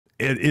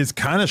it is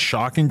kind of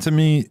shocking to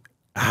me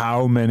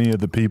how many of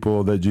the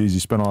people that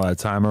Jeezy spent all that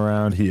time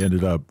around, he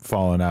ended up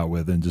falling out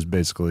with, and just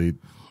basically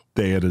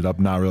they ended up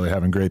not really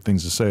having great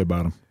things to say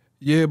about him.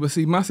 Yeah, but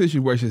see, my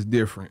situation is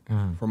different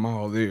from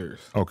all theirs.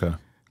 Okay.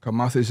 Because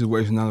my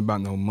situation is not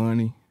about no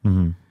money.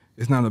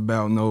 It's not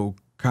about no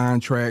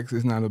contracts.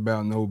 It's not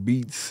about no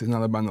beats. It's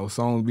not about no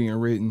songs being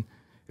written.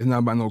 It's not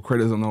about no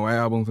credits on no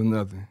albums or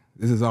nothing.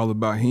 This is all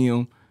about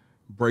him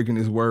breaking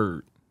his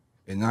word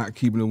and not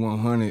keeping it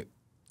 100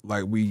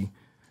 like we,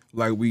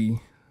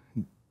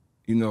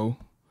 you know,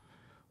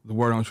 the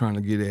word I'm trying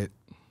to get at.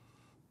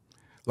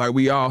 Like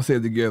we all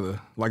said together,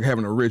 like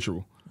having a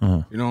ritual.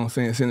 You know what I'm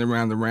saying? Sitting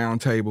around the round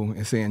table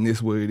and saying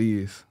this what it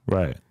is.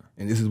 Right.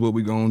 And this is what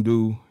we gonna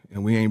do,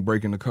 and we ain't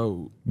breaking the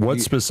code.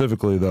 What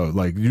specifically though?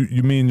 Like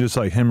you mean just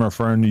like him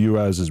referring to you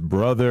as his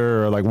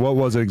brother, or like what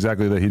was it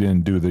exactly that he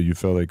didn't do that you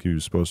felt like he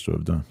was supposed to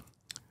have done?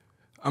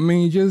 I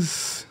mean,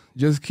 just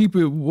keep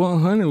it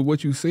 100 with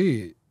what you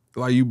said.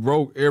 Like you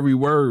broke every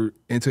word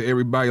into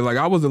everybody. Like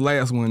I was the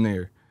last one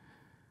there.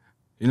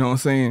 You know what I'm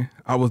saying?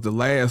 I was the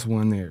last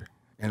one there,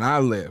 and I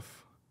left.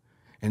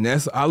 And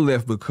I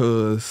left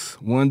because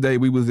one day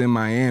we was in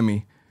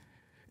Miami,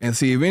 and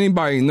see if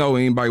anybody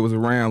was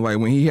around, like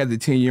when he had the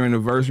 10-year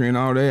anniversary and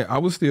all that, I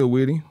was still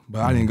with him, but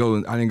I didn't go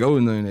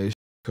to none of that shit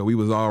because we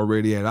was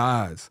already at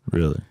odds.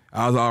 Really?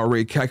 I was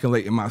already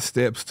calculating my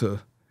steps to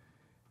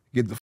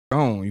get the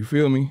on, you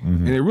feel me?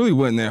 And it really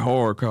wasn't that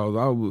hard because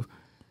I was,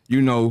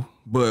 you know,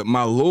 but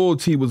my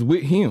loyalty was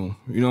with him,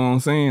 you know what I'm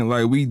saying?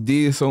 Like we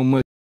did so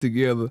much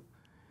together,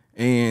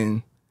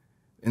 and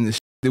the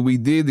that we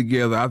did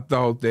together, I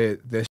thought that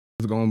shit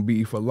was gonna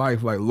be for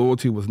life. Like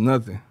loyalty was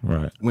nothing.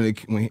 Right.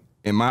 When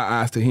in my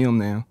eyes to him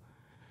now,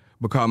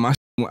 because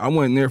I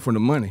wasn't there for the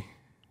money.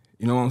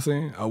 You know what I'm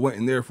saying? I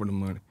wasn't there for the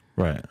money.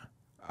 Right.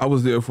 I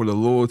was there for the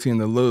loyalty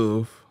and the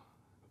love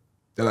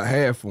that I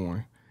had for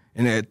him,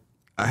 and that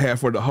I had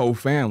for the whole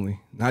family,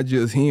 not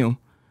just him.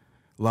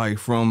 Like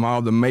from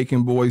all the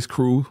Macon Boys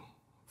crew,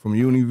 from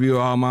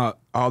Univille,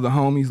 all the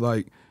homies.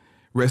 Like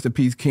rest in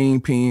peace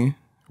Kingpin,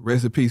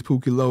 rest in peace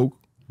Pookie Loke.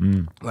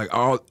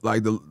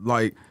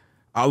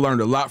 I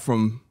learned a lot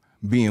from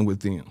being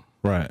with them.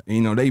 Right. And,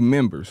 you know, they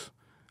members.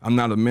 I'm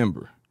not a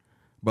member,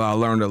 but I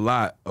learned a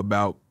lot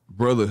about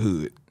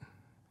brotherhood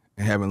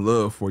and having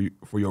love for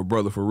your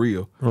brother for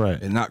real.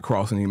 Right. And not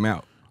crossing him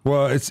out.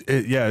 Well, it's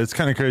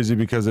kind of crazy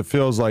because it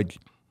feels like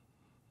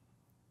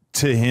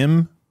to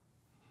him,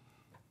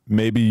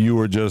 maybe you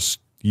were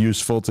just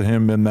useful to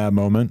him in that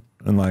moment,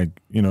 and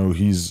like, you know,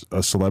 he's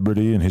a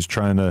celebrity and he's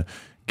trying to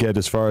get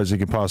as far as he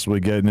can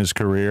possibly get in his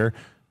career.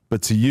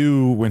 But to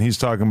you, when he's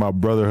talking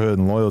about brotherhood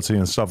and loyalty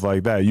and stuff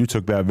like that, you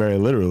took that very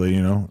literally,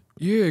 you know?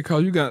 Yeah,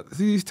 because you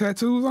see these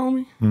tattoos on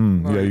me?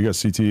 Like, yeah, you got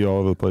CTE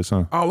all over the place,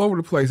 huh? All over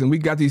the place, and we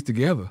got these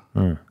together.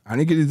 I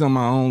didn't get these on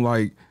my own,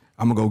 like,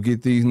 I'm going to go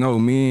get these. No,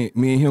 me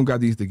and him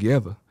got these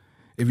together.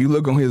 If you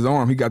look on his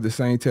arm, he got the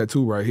same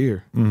tattoo right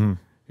here. You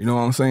know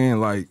what I'm saying?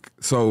 Like,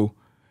 so,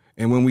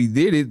 and when we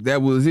did it,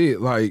 that was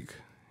it. Like,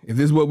 if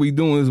this is what we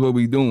doing, this is what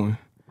we doing.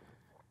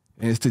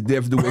 And it's to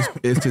death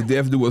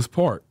do us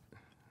part.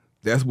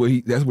 That's what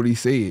he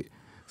said.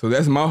 So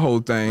that's my whole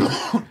thing.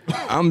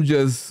 I'm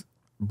just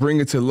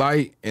bringing to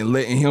light and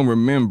letting him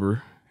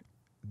remember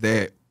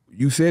that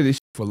you said this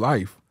shit for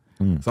life.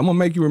 So I'm gonna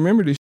make you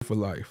remember this shit for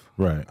life.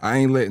 Right. I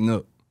ain't letting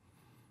up.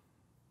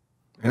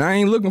 And I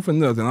ain't looking for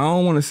nothing. I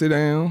don't want to sit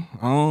down.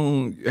 I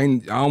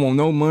don't want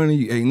no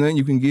money. Ain't nothing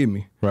you can give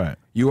me. Right.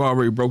 You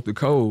already broke the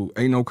code.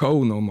 Ain't no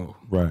code no more.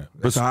 Right.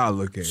 That's how I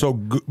look at it. So,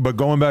 but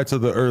going back to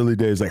the early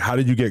days, like, how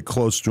did you get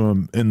close to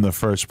him in the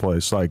first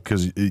place? Like,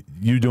 because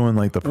you doing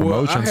like the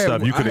promotion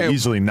stuff, you could have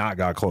easily not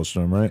got close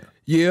to him, right?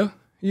 Yeah.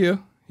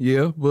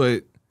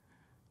 But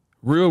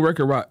real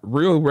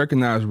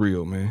recognize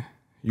real, man.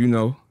 You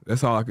know,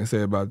 that's all I can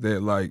say about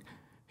that. Like,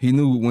 he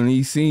knew when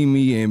he seen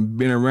me and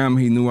been around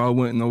me, he knew I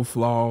wasn't no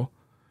flaw.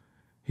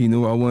 He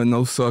knew I wasn't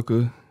no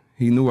sucker.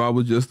 He knew I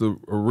was just a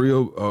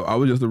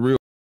real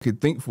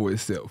could think for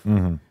itself.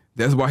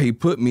 That's why he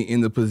put me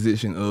in the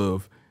position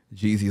of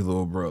Jeezy's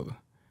little brother.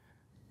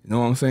 You know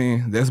what I'm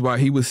saying? That's why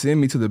he would send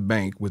me to the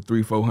bank with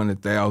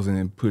 $300,000-400,000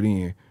 and put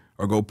in,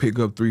 or go pick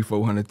up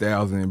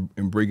 $300,000-400,000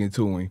 and bring it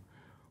to him,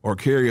 or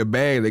carry a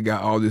bag that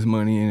got all this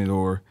money in it,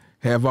 or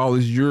have all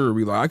this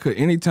jewelry. Like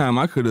anytime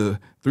I could have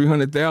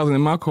 $300,000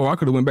 in my car, I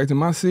could have went back to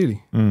my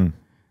city.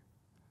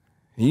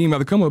 He ain't about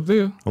to come up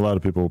there. A lot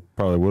of people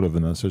probably would have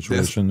in that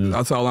situation.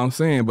 That's all I'm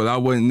saying, but I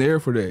wasn't there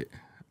for that.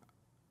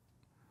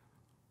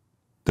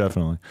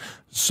 Definitely.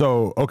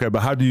 So, okay,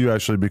 but how do you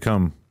actually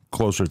become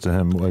closer to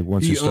him? Like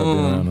once you start being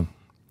around him?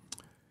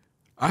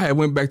 I had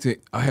went back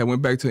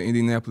to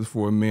Indianapolis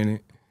for a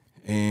minute,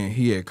 and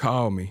he had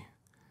called me,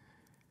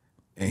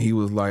 and he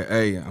was like,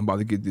 "Hey, I'm about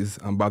to get this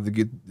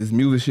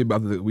music shit.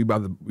 We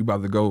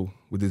about to go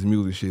with this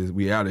music shit.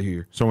 We out of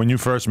here." So when you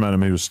first met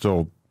him, he was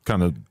still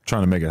kind of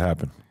trying to make it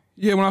happen.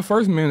 Yeah, when I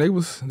first met him, they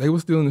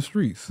was still in the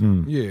streets.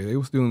 Yeah, they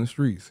was still in the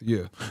streets.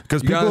 Yeah,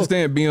 because you gotta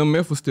understand,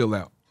 BMF was still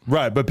out.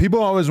 Right, but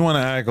people always want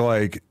to act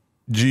like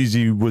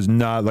Jeezy was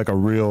not like a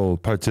real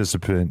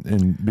participant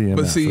in BMF.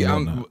 But see,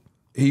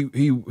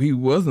 he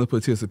wasn't a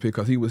participant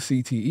because he was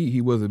CTE.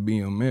 He wasn't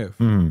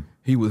BMF.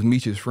 He was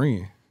Meech's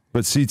friend.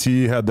 But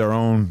CTE had their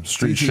own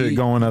street shit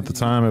going at the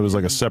time. It was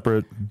like a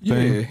separate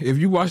thing. Yeah, if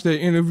you watch that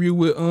interview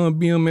with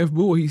BMF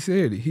Bull, he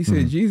said it. He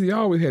said Jeezy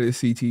always had his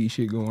CTE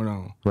shit going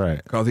on.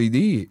 Right. Because he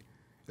did.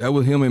 That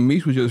was him and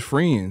Meech was just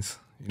friends.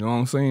 You know what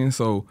I'm saying?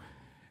 So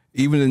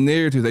even the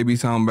narrative, they be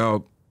talking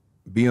about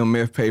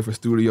BMF paid for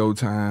studio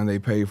time, they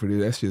paid for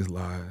this. That's just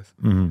lies.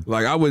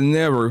 Like, I would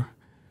never,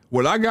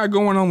 what I got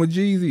going on with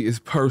Jeezy is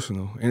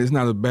personal, and it's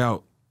not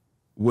about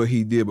what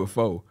he did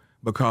before.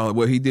 Because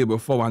what he did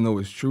before, I know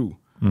is true.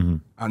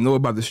 I know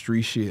about the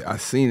street shit. I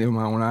seen it in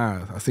my own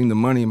eyes. I seen the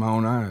money in my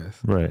own eyes.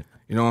 Right.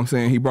 You know what I'm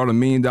saying? He brought $1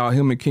 million,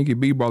 him and Kinky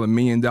B brought $1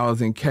 million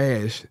in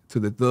cash to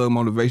the Thug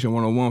Motivation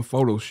 101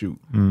 photo shoot.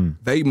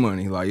 They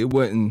money. Like, it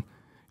wasn't,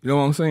 you know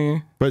what I'm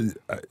saying? But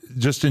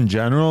just in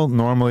general,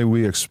 normally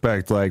we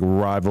expect like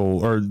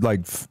rival or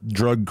like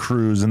drug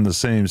crews in the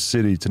same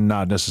city to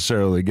not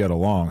necessarily get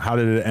along. How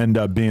did it end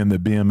up being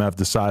that BMF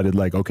decided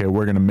like, okay,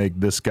 we're going to make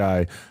this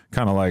guy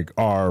kind of like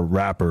our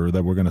rapper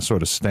that we're going to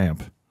sort of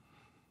stamp?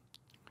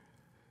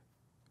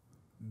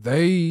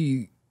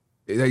 They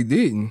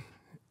didn't.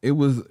 It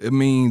was, I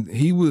mean,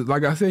 he was,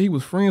 like I said, he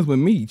was friends with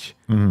Meech.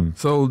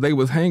 So they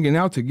was hanging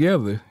out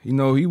together. You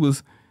know, he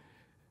was,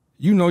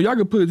 you know, y'all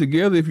could put it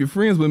together if you're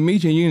friends with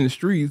Meech and you're in the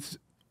streets.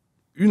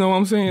 You know what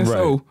I'm saying? Right.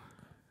 So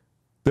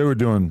they were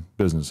doing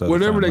business at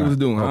whatever the time, they was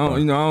doing.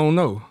 Okay. I don't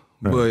know.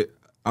 Right. But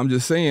I'm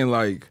just saying,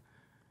 like,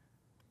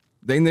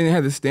 they didn't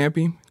have to stamp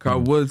him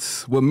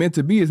because what meant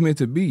to be is meant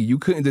to be. You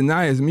couldn't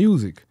deny his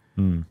music.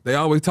 They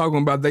always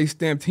talking about they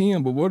stamped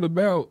him, but what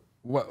about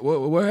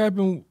what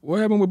happened?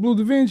 What happened with Blue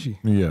Da Vinci?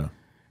 Yeah,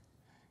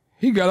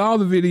 he got all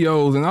the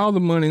videos and all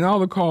the money and all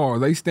the cars.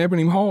 They stamping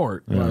him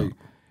hard. Yeah. Like,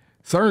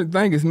 certain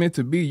thing is meant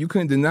to be. You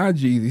couldn't deny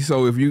Jeezy.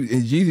 So if you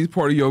and Jeezy's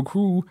part of your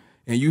crew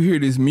and you hear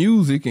this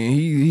music and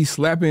he's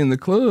slapping in the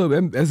club,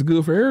 that's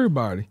good for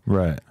everybody.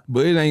 right.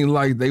 But it ain't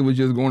like they were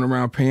just going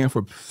around paying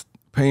for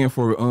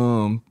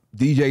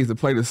DJs to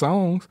play the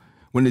songs.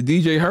 When the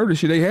DJ heard the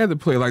shit, they had to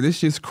play. Like, this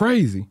shit's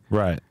crazy.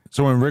 Right.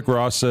 So when Rick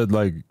Ross said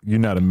like you're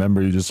not a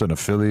member, you're just an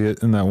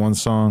affiliate in that one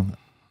song,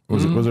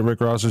 was it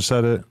Rick Ross who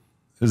said it?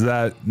 Is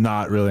that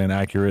not really an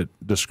accurate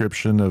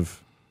description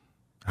of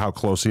how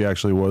close he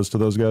actually was to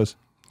those guys?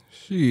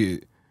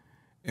 Shit.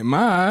 In my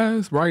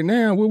eyes, right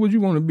now, what would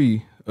you want to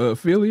be?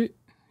 Affiliate?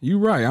 You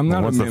right. I'm not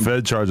a member. Once the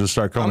Fed charges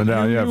start coming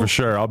down, yeah, for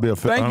sure. I'll be a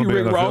Thank you,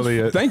 Rick Ross.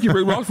 Thank you,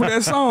 Rick Ross, for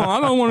that song. I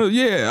don't want to,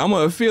 yeah, I'm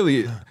an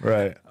affiliate.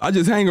 Right. I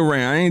just hang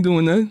around. I ain't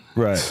doing nothing.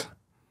 Right.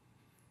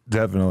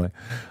 Definitely.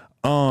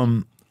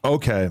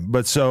 Okay,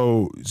 but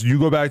so you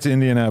go back to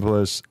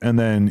Indianapolis, and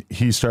then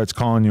he starts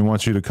calling you,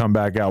 wants you to come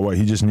back out. What,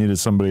 he just needed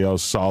somebody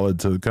else solid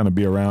to kind of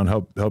be around,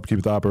 help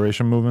keep the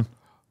operation moving?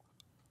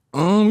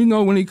 You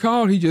know, when he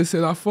called, he just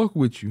said, I fuck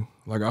with you.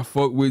 Like, I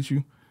fuck with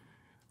you.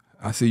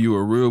 I see you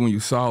a real when you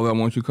solid. I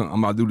want you to come.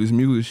 I'm about to do this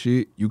music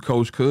shit. You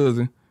Coach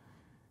Cousin.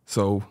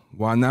 So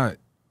why not?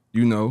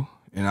 You know?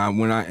 And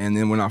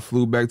then when I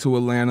flew back to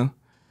Atlanta,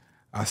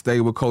 I stayed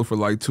with Coach for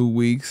like 2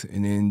 weeks,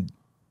 and then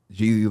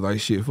Jeezy like,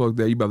 shit, fuck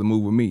that, you about to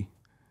move with me.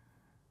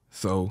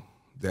 So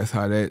that's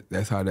how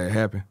that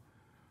happened.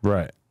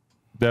 Right.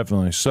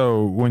 Definitely.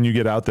 So when you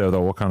get out there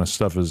though, what kind of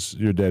stuff is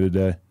your day to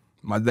day?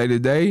 My day to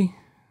day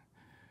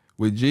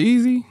with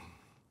Jeezy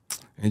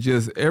and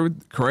just every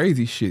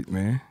crazy shit,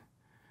 man.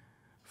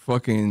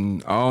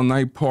 Fucking all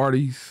night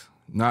parties,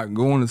 not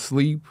going to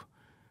sleep,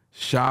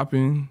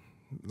 shopping,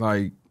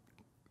 like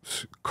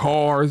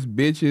cars,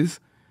 bitches.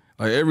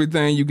 Like,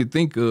 everything you could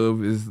think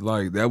of is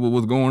like that. What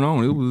was going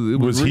on? It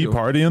was he real.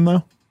 partying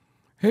though?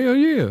 Hell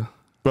yeah.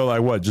 But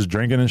like what? Just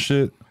drinking and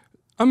shit?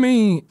 I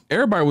mean,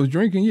 everybody was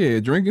drinking. Yeah,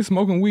 drinking,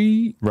 smoking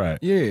weed. Right.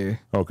 Yeah.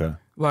 Okay.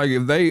 Like,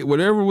 if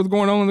whatever was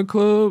going on in the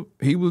club,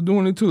 he was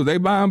doing it too. They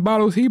buying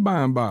bottles, he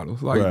buying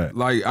bottles. Like, right.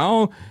 Like, I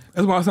don't.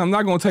 That's why I said I'm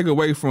not gonna take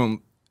away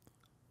from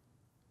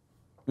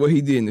what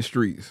he did in the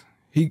streets.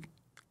 He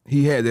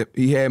had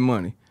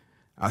money.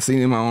 I seen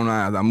it in my own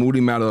eyes. I moved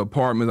him out of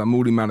apartments. I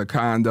moved him out of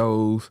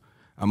condos.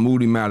 I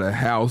moved him out of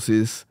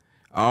houses,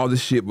 all the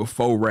shit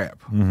before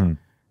rap.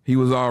 He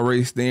was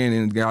already staying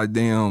in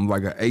goddamn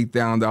like an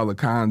 $8,000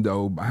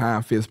 condo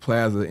behind Fifth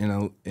Plaza in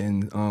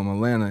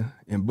Atlanta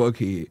in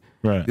Buckhead.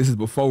 Right. This is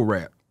before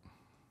rap.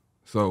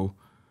 So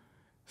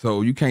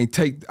you can't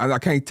I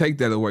can't take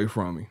that away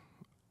from him.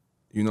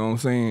 You know what I'm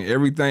saying?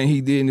 Everything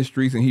he did in the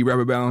streets and he rap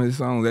about on his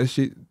song, that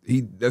shit,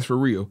 that's for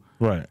real.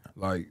 Right.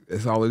 Like,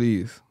 that's all it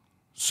is.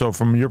 So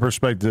from your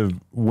perspective,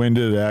 when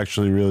did it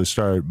actually really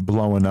start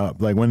blowing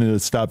up? Like, when did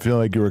it stop feeling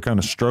like you were kind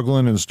of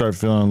struggling and start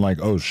feeling like,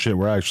 oh shit,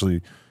 we're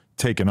actually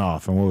taking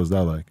off? And what was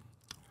that like?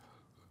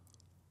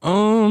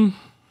 I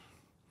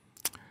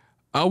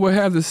would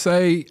have to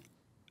say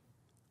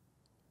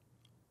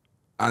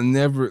I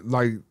never,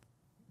 like,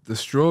 the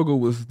struggle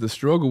was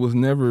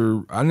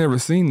never, I never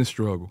seen the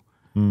struggle.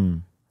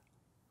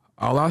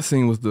 All I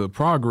seen was the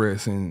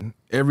progress, and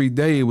every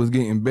day it was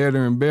getting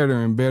better and better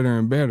and better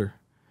and better.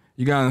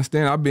 You gotta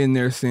understand, I've been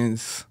there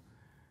since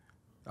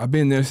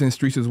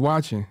Streets is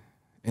Watching.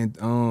 And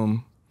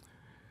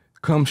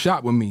Come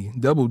Shop With Me,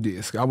 double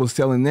disc. I was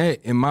selling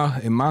that in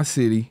my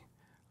city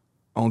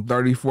on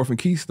 34th and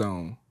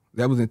Keystone.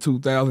 That was in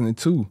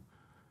 2002.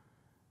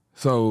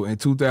 So in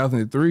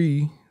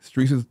 2003,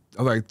 Streets is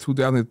like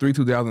 2003,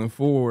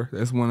 2004.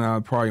 That's when I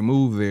probably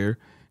moved there,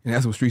 and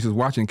that's when Streets is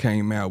Watching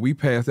came out. We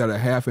passed out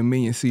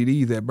 500,000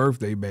 CDs at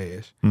Birthday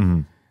Bash.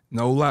 Mm-hmm.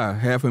 No lie,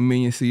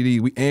 500,000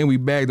 CDs. We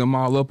bagged them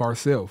all up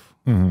ourselves,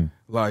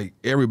 like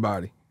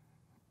everybody.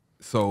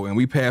 So and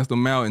we passed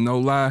them out, and no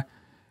lie.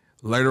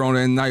 Later on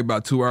that night,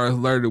 about 2 hours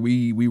later,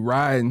 we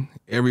riding.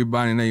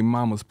 Everybody and their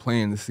mama's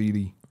playing the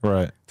CD.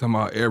 Right. Talking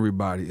about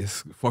everybody.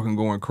 It's fucking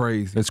going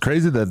crazy. It's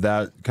crazy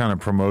that kind of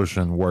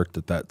promotion worked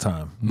at that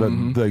time.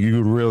 That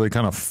you could really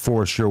kind of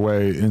force your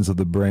way into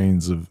the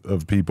brains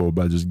of people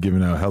by just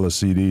giving out hella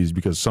CDs,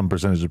 because some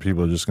percentage of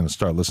people are just going to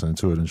start listening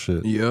to it and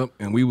shit. Yep.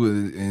 And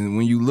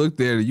when you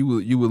looked at it, you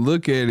would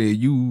look at it,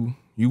 you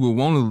would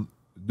want to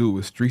do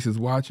what Streets is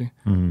Watching.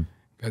 Mm-hmm.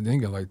 God, they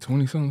got like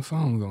 20-something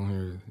songs on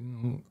here.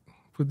 You know,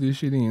 put this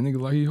shit in. Nigga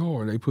like he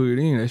hard. They put it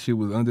in. That shit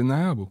was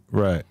undeniable.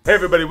 Right. Hey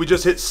everybody, we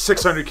just hit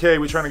 600K.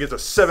 We're trying to get to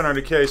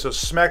 700K, so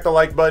smack the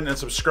like button and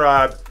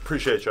subscribe.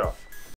 Appreciate y'all.